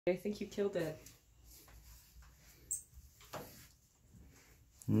I think you killed it.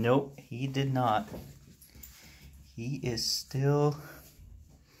 Nope, he did not. He is still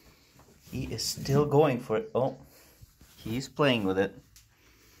going for it. Oh, he's playing with it.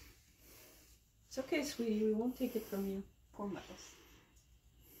 It's okay, sweetie. We won't take it from you. Poor mouse.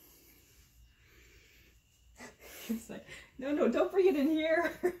 It's like, no, don't bring it in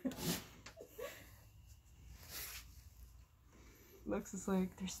here. Lux is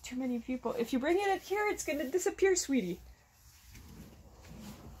like, there's too many people. If you bring it in here, it's gonna disappear, sweetie.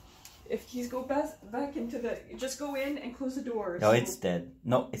 If you go back into the, just go in and close the door. No, it's dead.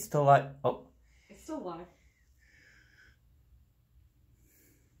 No, it's still alive. Oh. It's still alive.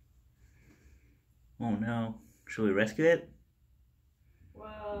 Oh no. Should we rescue it?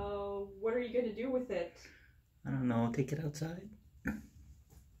 Well, what are you gonna do with it? I don't know. Take it outside?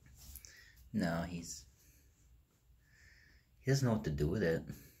 No, he doesn't know what to do with it.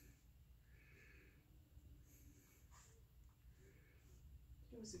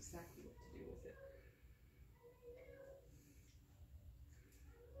 He knows exactly what to do with it.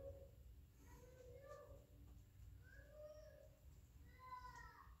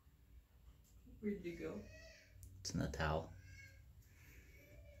 Where did he go? It's in the towel.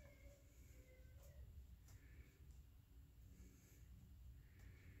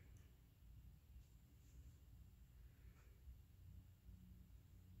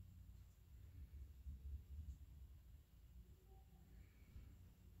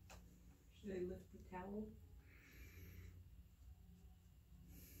 Should I lift the towel?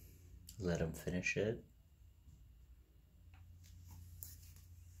 Let him finish it.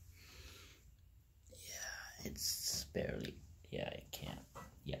 Yeah, it's barely. Yeah, it can't.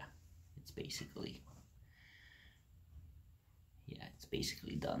 Yeah, it's basically. Yeah, it's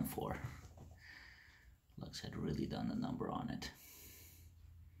basically done for. Lux had really done the number on it.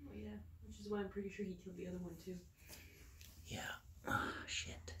 Oh yeah, which is why I'm pretty sure he killed the other one too. Yeah. Oh,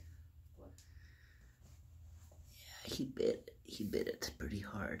 shit. What? Yeah, he bit it pretty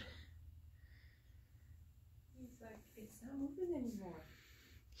hard. He's like, it's not moving anymore.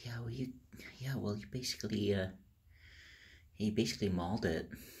 Yeah, well, he basically mauled it,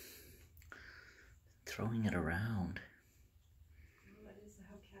 throwing it around. Well, that is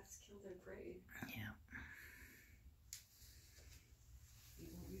how cats kill their prey. Yeah. They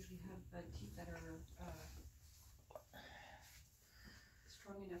don't usually have teeth that are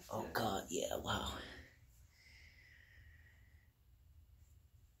strong enough to... Oh God, yeah, wow.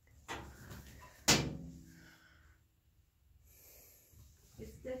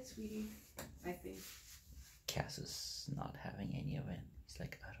 It's dead, sweetie, I think. Cass is not having any of it. He's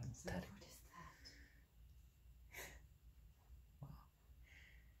like, I don't know what that is. What is that? Wow.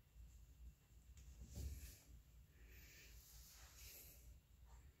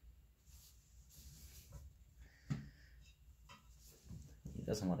 He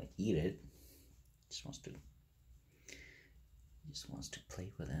doesn't want to eat it. He just wants to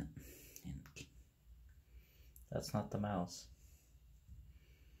play with it. And that's not the mouse.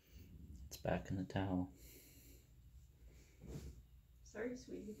 It's back in the towel. Sorry,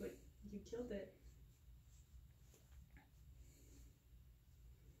 sweetie, but you killed it.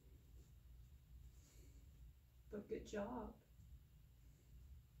 But good job.